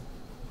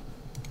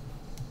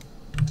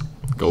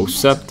 Ghost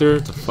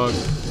Scepter? The fuck?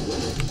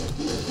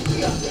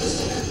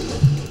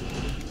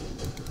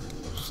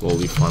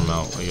 Slowly farm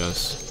out, I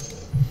guess.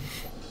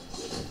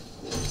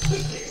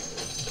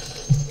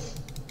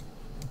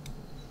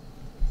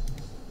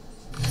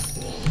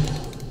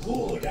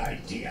 Good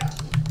idea.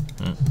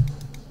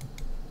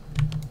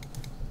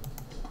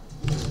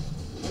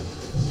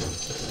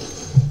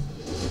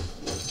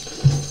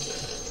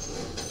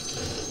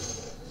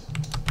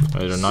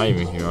 Wait, they're not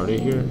even here. Are they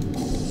here?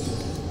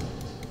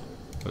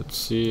 Let's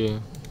see.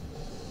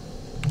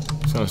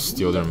 It's gonna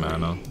steal their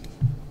mana.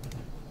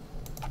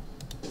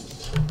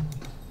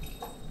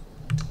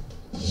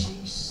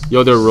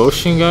 Yo, they're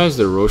roshing, guys.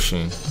 They're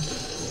roshing.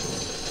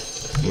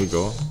 Here we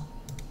go.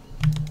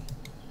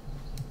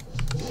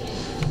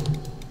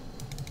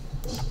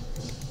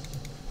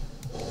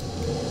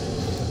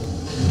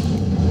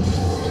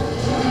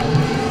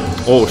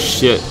 Oh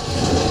shit.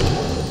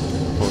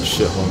 Oh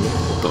shit, homie.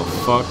 What the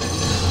fuck?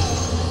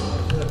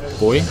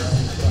 Boy?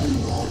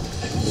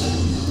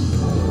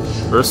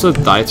 Ursa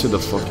died to the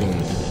fucking...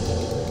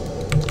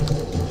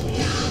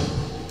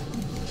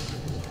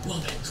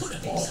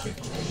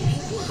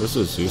 Where's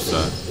the Zeus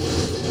at?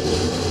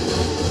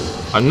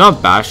 I'm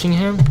not bashing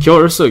him. Kill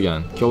Ursa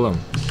again. Kill him.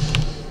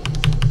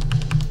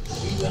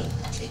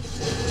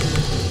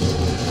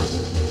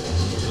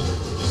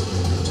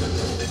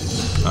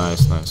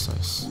 Nice, nice,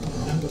 nice.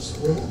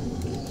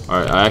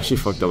 Alright, I actually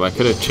fucked up. I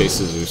could have chased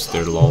the Zeus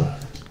there, lol.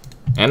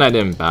 And I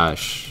didn't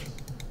bash.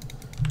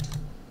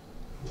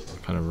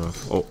 Kind of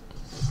rough. Oh,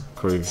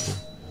 Corey.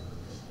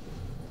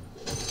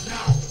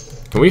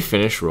 Can we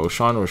finish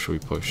Roshan or should we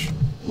push?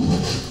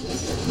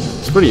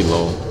 It's pretty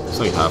low. It's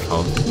like half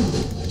health.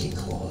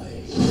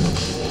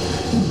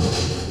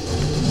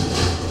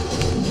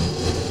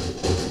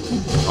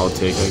 I'll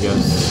take, I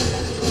guess.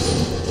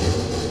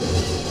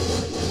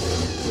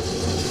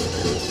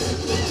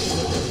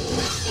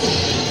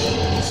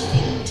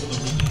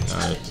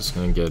 Alright, just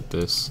gonna get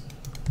this.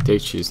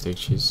 Take cheese, take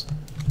cheese.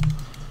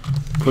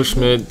 Push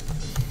mid.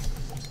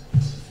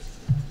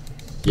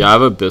 Yeah, I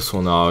have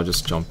Abyssal now, I'll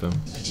just jump him.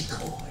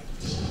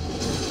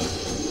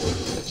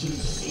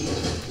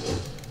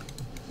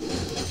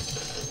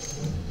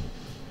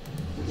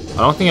 I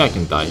don't think I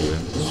can die here.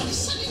 I'm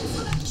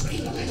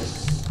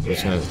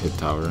just gonna hit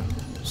tower.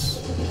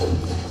 Just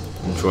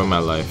enjoy my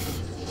life.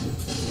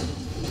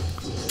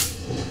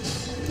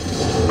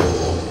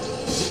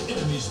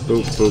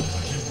 Boop, boop,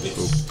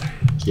 boop.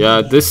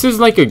 Yeah, this is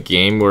like a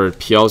game where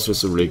PL is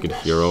just a really good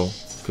hero.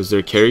 Because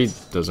their carry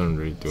doesn't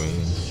really do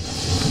anything.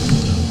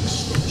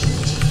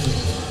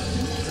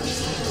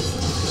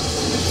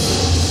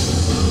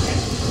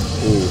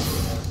 Ooh,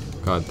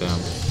 god damn.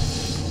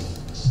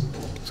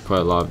 It's quite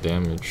a lot of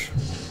damage.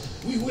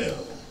 We will.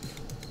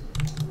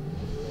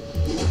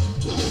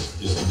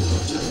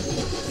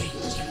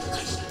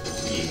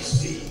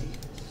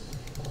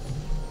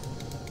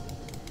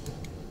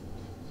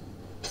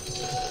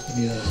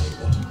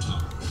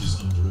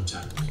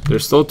 They're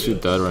still 2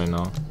 dead right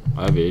now.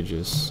 I have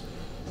Aegis.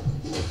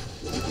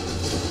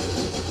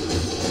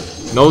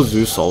 No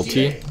Zeus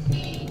ulti.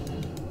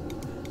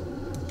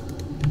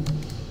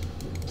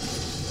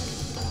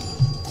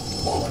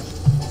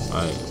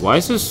 Alright, why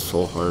is this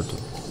so hard?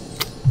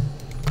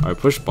 Alright,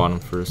 push bottom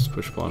first,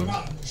 push bottom.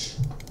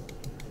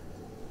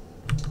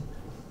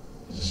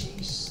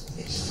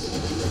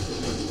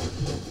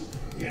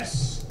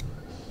 Yes.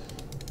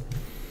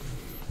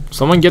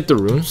 Someone get the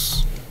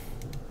runes.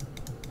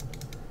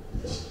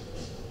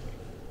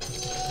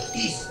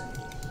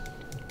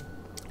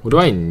 What do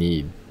I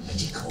need?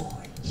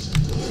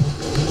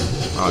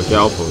 Okay,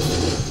 I'll post.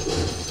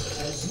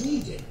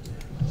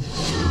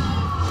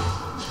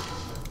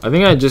 I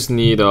think I just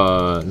need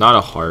not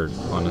a heart,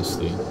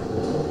 honestly.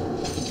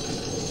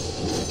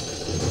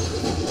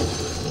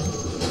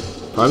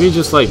 Probably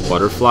just like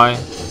butterfly.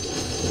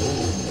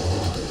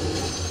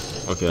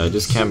 Okay, I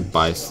just can't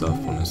buy stuff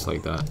when it's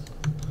like that.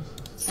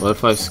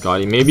 Butterfly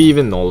Scotty, maybe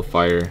even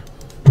nullifier.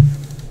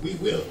 We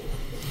will.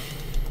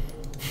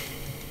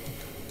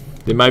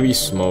 They might be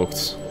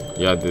smoked.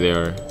 Yeah, they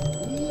are.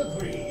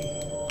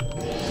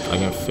 I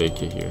can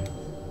fake it here.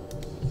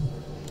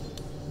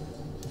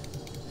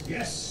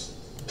 Yes.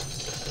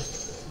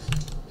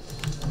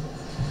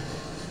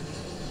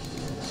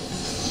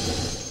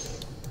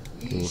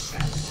 Oof.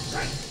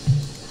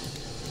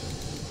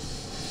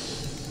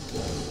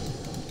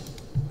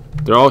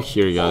 They're all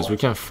here, guys. We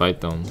can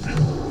fight them.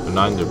 They're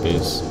not in their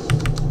base.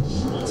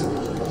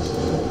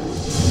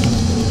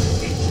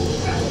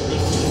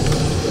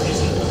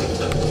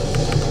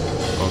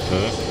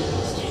 Okay.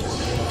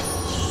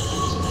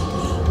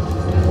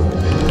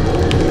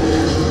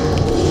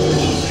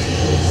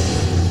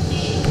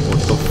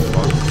 What the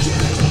fuck?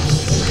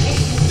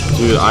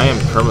 Dude, I am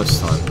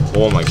perma-stun.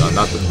 Oh my god,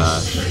 not the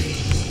dash.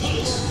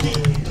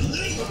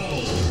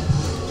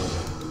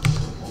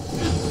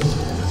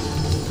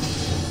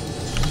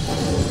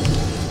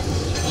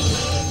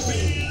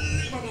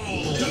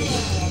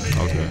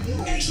 Okay.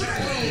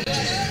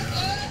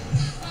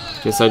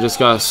 Guess I just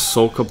gotta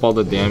soak up all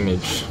the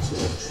damage.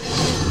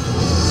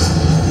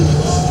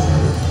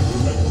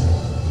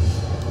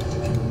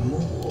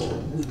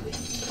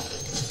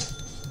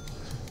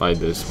 Buy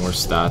this, more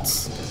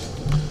stats.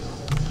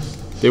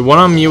 They won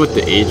on me with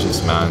the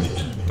Aegis, man.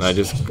 And I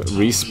just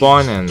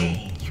respawn and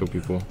kill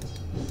people.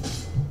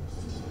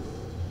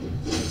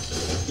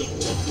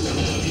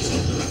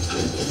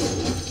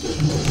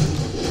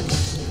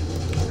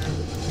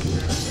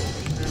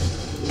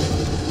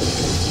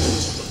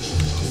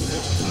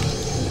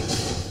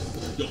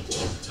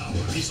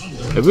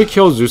 If we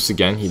kill Zeus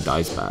again, he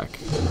dies back.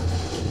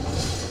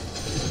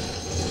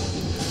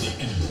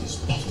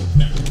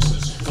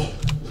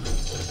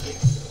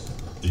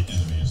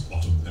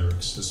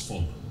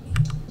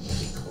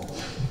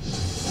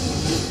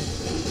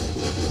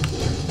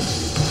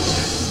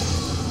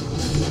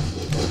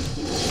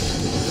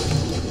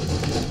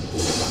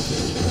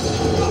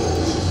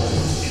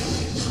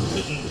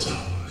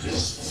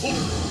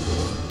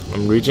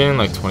 I'm regenerating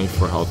like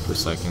 24 health per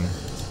second.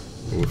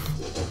 Oof.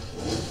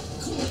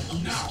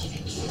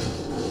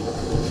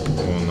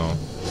 Oh no.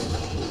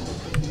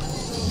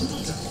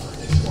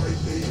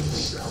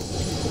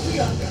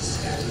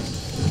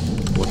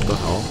 What the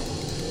hell?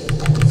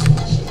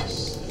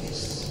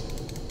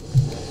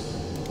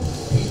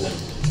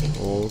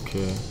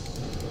 Okay.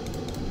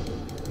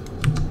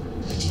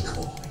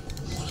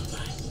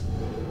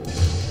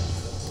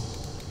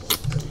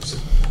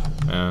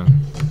 Man.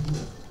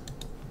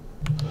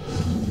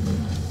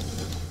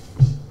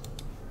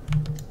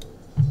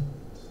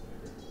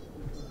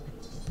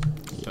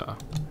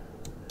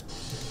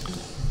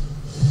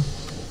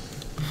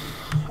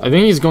 I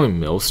think he's going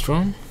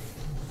Maelstrom.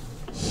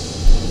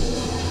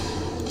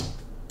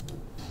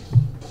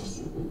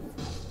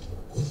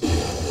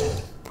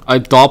 I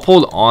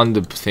doppeled on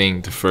the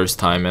thing the first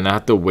time and I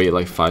had to wait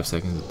like 5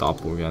 seconds to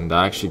doppel again.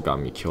 That actually got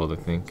me killed, I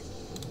think.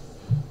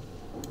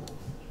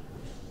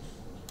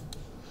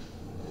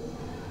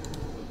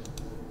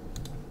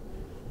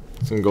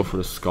 I'm gonna go for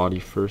the Scotty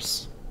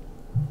first.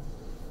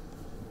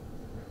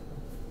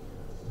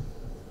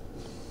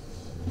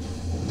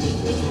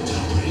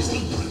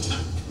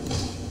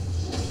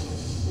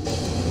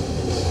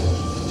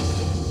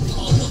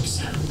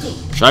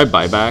 Should I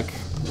buy back?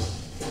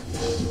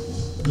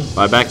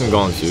 Buy back and go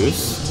on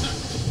Zeus?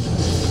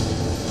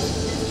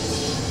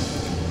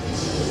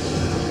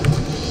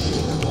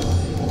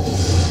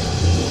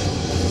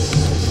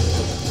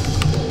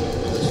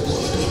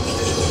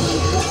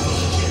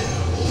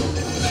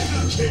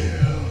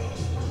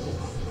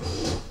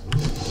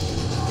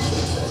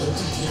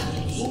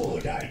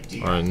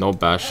 Alright, no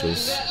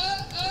bashes.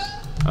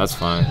 That's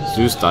fine.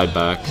 Zeus died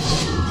back.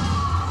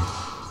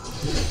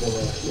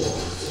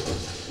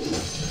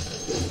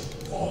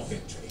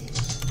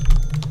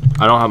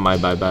 I don't have my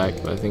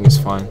buyback, but I think it's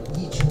fine.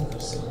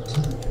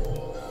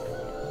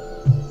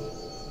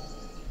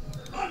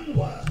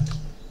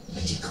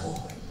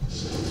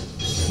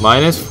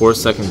 Mine is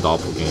 4-second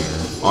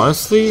doppelganger.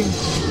 Honestly,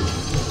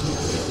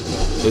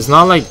 it's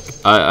not like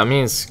I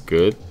mean it's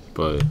good,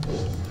 but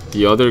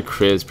the other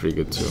crit is pretty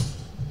good too.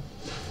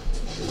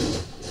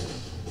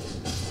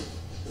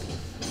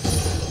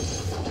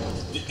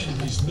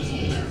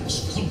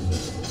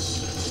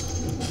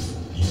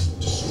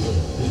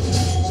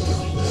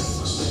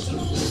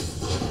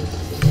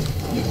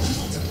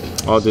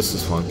 Oh, this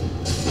is fun.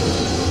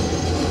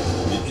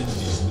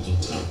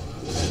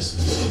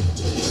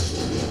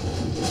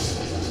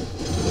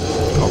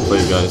 I'll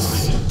play, guys.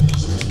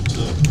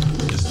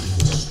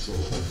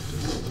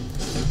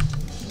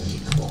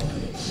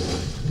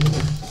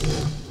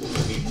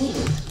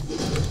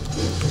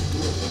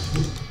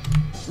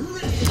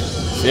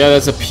 So yeah,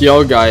 that's a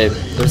PL guide.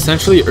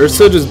 Essentially,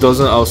 Ursa just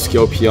doesn't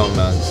outskill PL,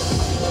 man.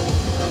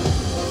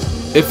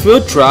 If you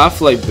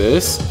draft like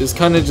this, it's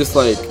kind of just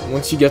like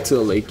once you get to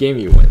the late game,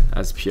 you win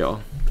as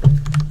PL.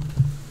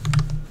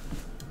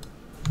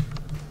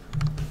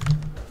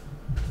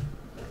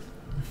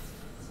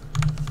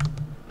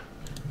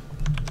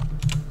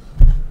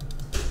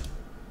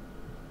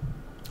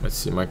 Let's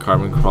see, my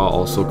carbon crawl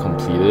also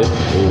completed.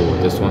 Oh,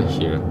 this one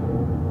here.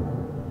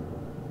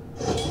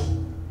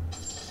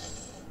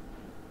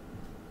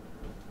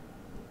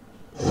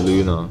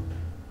 Luna.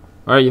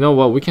 Alright, you know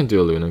what? We can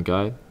do a Luna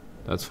guide.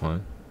 That's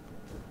fine.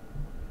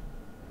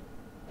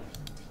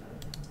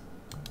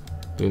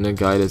 Luna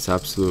guide is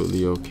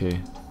absolutely okay.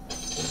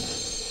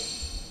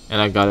 And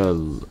I got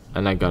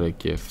a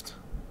gift.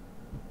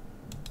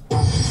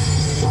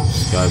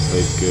 This guy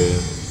played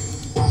good.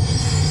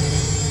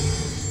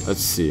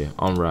 Let's see,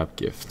 unwrap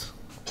gift.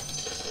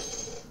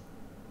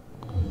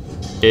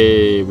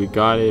 Hey, we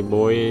got it,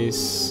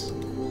 boys.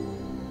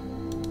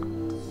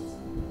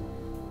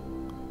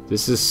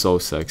 This is so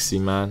sexy,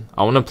 man.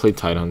 I want to play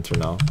Tidehunter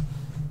now.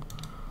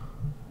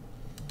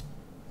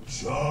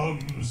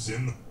 Chums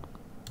in.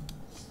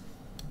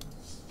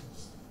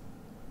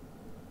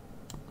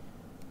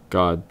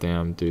 God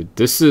damn, dude.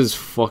 This is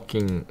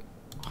fucking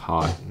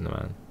hot,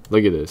 man.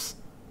 Look at this.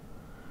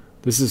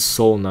 This is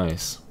so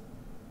nice.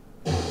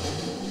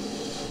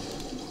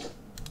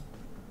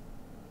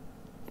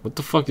 What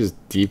the fuck is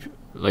deep?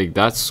 Like,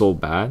 that's so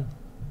bad.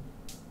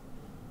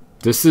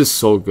 This is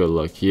so good.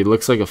 Look, he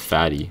looks like a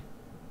fatty.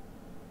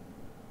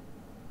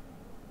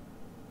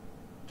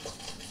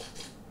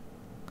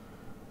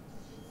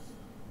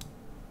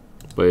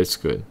 But it's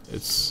good.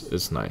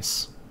 It's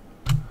nice.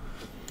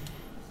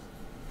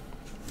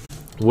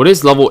 What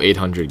does level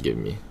 800 give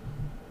me?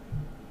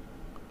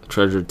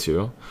 Treasure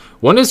 2.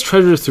 When is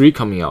Treasure 3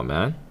 coming out,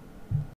 man?